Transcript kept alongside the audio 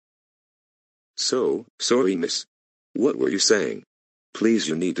So, sorry miss. What were you saying? Please,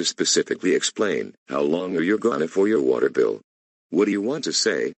 you need to specifically explain, how long are you gonna for your water bill? What do you want to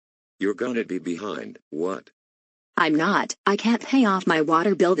say? You're gonna be behind, what? I'm not. I can't pay off my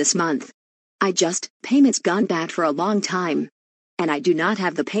water bill this month. Payment's gone bad for a long time. And I do not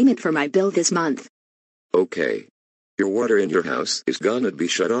have the payment for my bill this month. Okay. Your water in your house is gonna be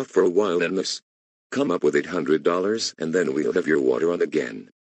shut off for a while and miss. Come up with $800 and then we'll have your water on again.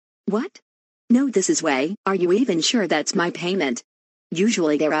 What? No, this is way. Are you even sure that's my payment?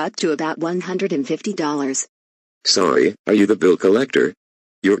 Usually they're up to about $150. Sorry, are you the bill collector?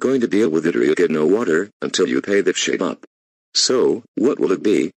 You're going to deal with it or you'll get no water until you pay that shit up. So, what will it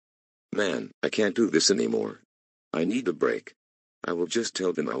be? Man, I can't do this anymore. I need a break. I will just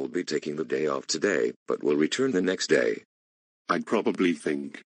tell them I will be taking the day off today, but will return the next day. I'd probably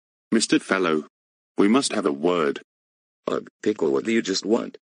think. Mr. Fellow. We must have a word. Ugh, Pickle, what do you just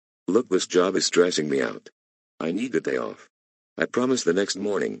want? Look, this job is stressing me out. I need the day off. I promise the next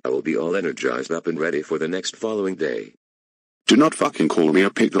morning I will be all energized up and ready for the next following day. Do not fucking call me a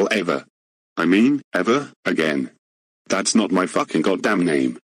pickle ever. I mean, ever, again. That's not my fucking goddamn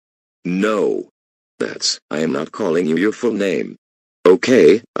name. No. I am not calling you your full name.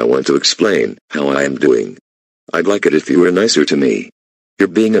 Okay, I want to explain how I am doing. I'd like it if you were nicer to me. You're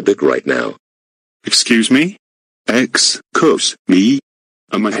being a dick right now. Excuse me? Excuse me?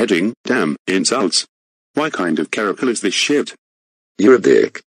 Am I heading, damn, insults? What kind of character is this shit? You're a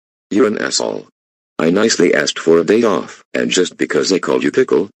dick. You're an asshole. I nicely asked for a day off, and just because I called you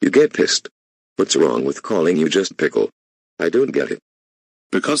Pickle, you get pissed. What's wrong with calling you just Pickle? I don't get it.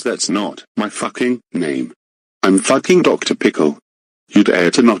 Because that's not my fucking name. I'm fucking Dr. Pickle. You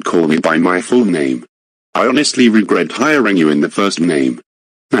dare to not call me by my full name. I honestly regret hiring you in the first name.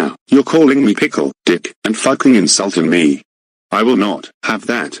 Now, you're calling me Pickle, dick, and fucking insulting me. I will not have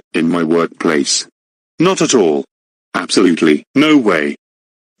that in my workplace. Not at all. Absolutely, no way.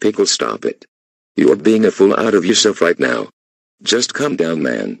 Pickle, stop it. You are being a fool out of yourself right now. Just calm down,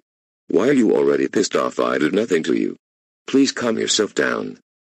 man. Why are you already pissed off? I did nothing to you. Please calm yourself down.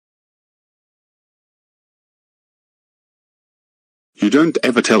 You don't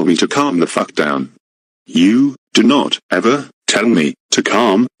ever tell me to calm the fuck down. You do not ever tell me to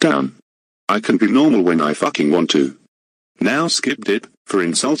calm down. I can be normal when I fucking want to. Now Skipdip, for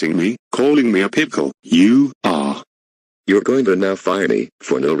insulting me, calling me a pickle, you are. You're going to now fire me,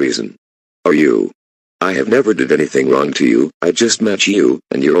 for no reason. Are you? I have never did anything wrong to you, I just met you,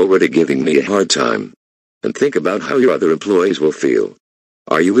 and you're already giving me a hard time. And think about how your other employees will feel.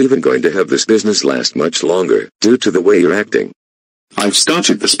 Are you even going to have this business last much longer, due to the way you're acting? I've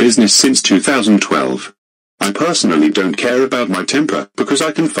started this business since 2012. I personally don't care about my temper, because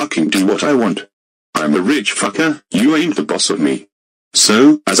I can fucking do what I want. I'm a rich fucker, you ain't the boss of me.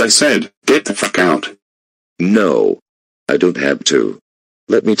 So, as I said, get the fuck out. No. I don't have to.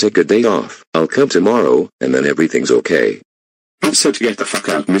 Let me take a day off, I'll come tomorrow, and then everything's okay. I said get the fuck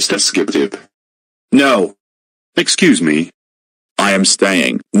out, Mr. Skipdip. No. Excuse me. I am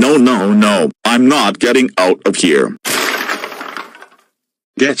staying. No, no, no, I'm not getting out of here.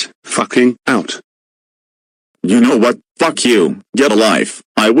 Get fucking out. You know what? Fuck you. Get a life.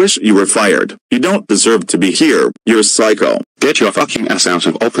 I wish you were fired. You don't deserve to be here. You're psycho. Get your fucking ass out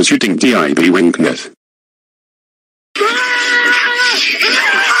of office, you dib winknet.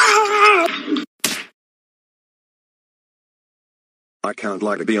 I can't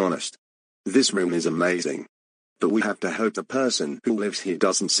lie, to be honest. This room is amazing. But we have to hope the person who lives here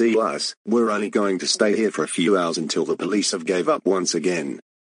doesn't see us. We're only going to stay here for a few hours until the police have gave up once again.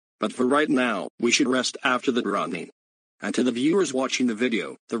 But for right now, we should rest after the running. And to the viewers watching the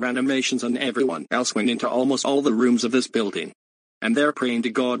video, the renovations and everyone else went into almost all the rooms of this building. And they're praying to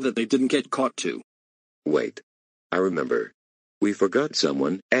God that they didn't get caught too. Wait. I remember. We forgot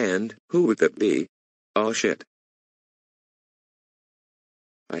someone, and who would that be? Aw shit.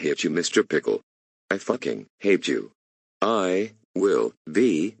 I hate you, Mr. Pickle. I fucking hate you. I will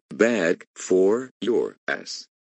be back for your ass.